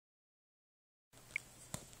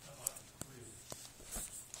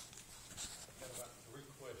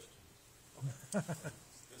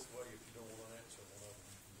This way, if you don't want to answer one of them,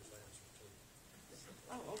 you can just answer two.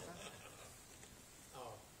 Oh, okay.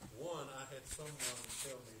 One, I had someone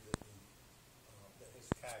tell me that that his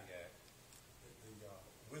kayak, that the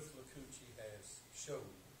Withlacoochee has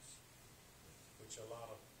shoals, which a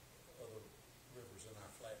lot of other rivers in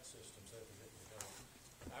our flat systems evidently don't.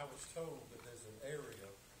 I was told that there's an area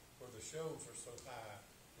where the shoals are so high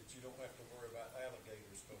that you don't have to worry about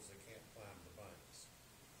alligators because they can't climb the banks.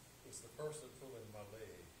 It's the person pulling my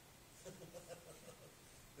leg.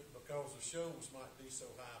 Because the shoals might be so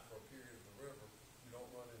high for a period of the river, you don't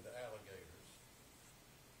run into alligators.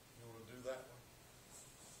 You want to do that one?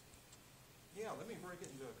 Yeah, let me break it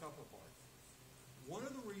into a couple of parts. One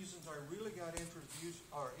of the reasons I really got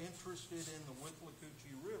interested in the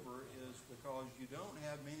Withlacoochee River is because you don't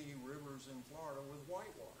have many rivers in Florida with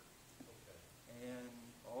whitewater. Okay. And,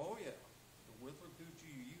 oh yeah, the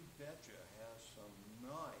Withlacoochee, you betcha, has some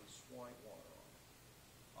nice whitewater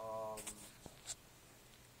on it.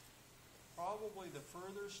 Probably the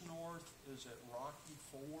furthest north is at Rocky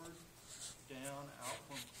Ford, down out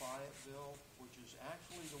from Fayetteville, which is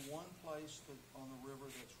actually the one place that on the river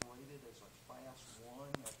that's rated as a Class 1.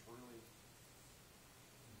 That's really,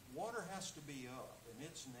 water has to be up, and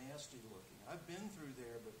it's nasty looking. I've been through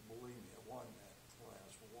there, but believe me, it wasn't that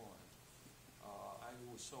Class 1. I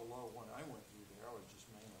was so low when I went through there, I was just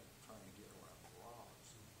mainly trying to get around the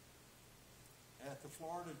rocks. At the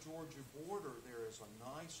Florida-Georgia border, there is a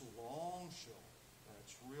nice long shoal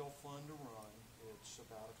that's real fun to run. It's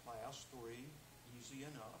about a Class 3, easy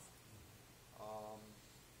enough.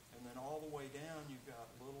 And then all the way down, you've got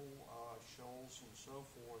little shoals and so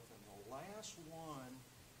forth. And the last one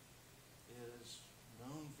is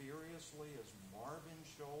known variously as Marvin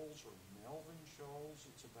Shoals or Melvin Shoals.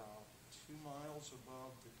 It's about 2 miles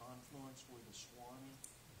above the confluence with the Swanee,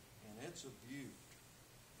 and it's a butte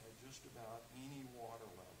at just about any water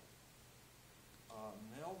level.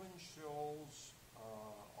 Melvin Shoals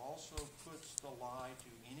also puts the lie to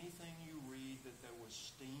anything you read that there was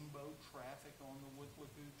steamboat traffic on the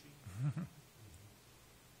Withlacoochee.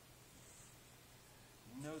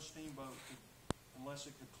 No steamboat could, unless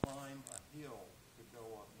it could climb a hill, could go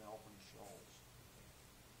up Melvin Shoals.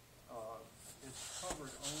 It's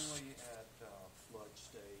covered only at flood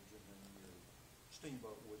stage, and then your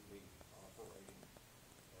steamboat would be operating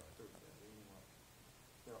through that anyway.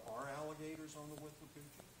 There are alligators on the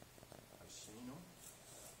Withlacoochee. I've seen them.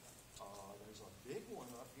 There's a big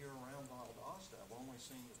one up here around Valdosta. I've only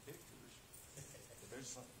seen the pictures. But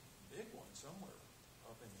there's a big one somewhere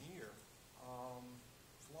up in here.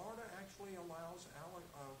 Florida actually allows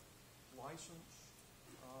licensed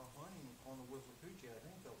hunting on the Withlacoochee. I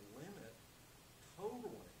think the limit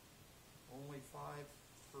totally, only 5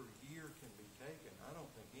 per year can be taken. I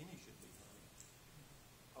don't think any should be hunted.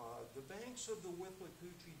 The banks of the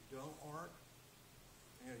Withlacoochee aren't,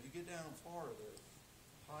 you get down in Florida, the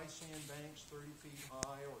high sand banks 30 feet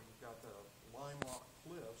high, or you've got the lime rock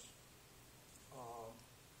cliffs.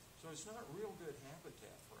 So it's not real good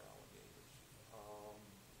habitat for alligators.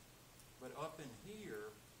 But up in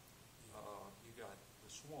here, you got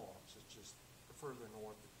the swamps. It's just the further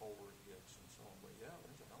north, the colder it gets and so on. But yeah,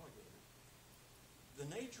 there's alligators. The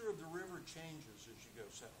nature of the river changes as you go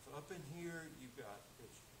south. Up in here, you've got,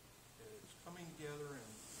 it's coming together in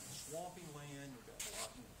swampy land. You've got a lot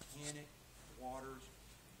of volcanic waters.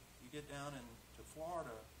 You get down into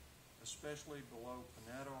Florida, especially below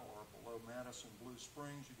Panetta or below Madison Blue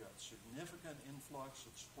Springs, you've got significant influx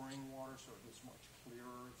of spring water, so it gets much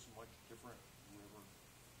clearer. It's a much different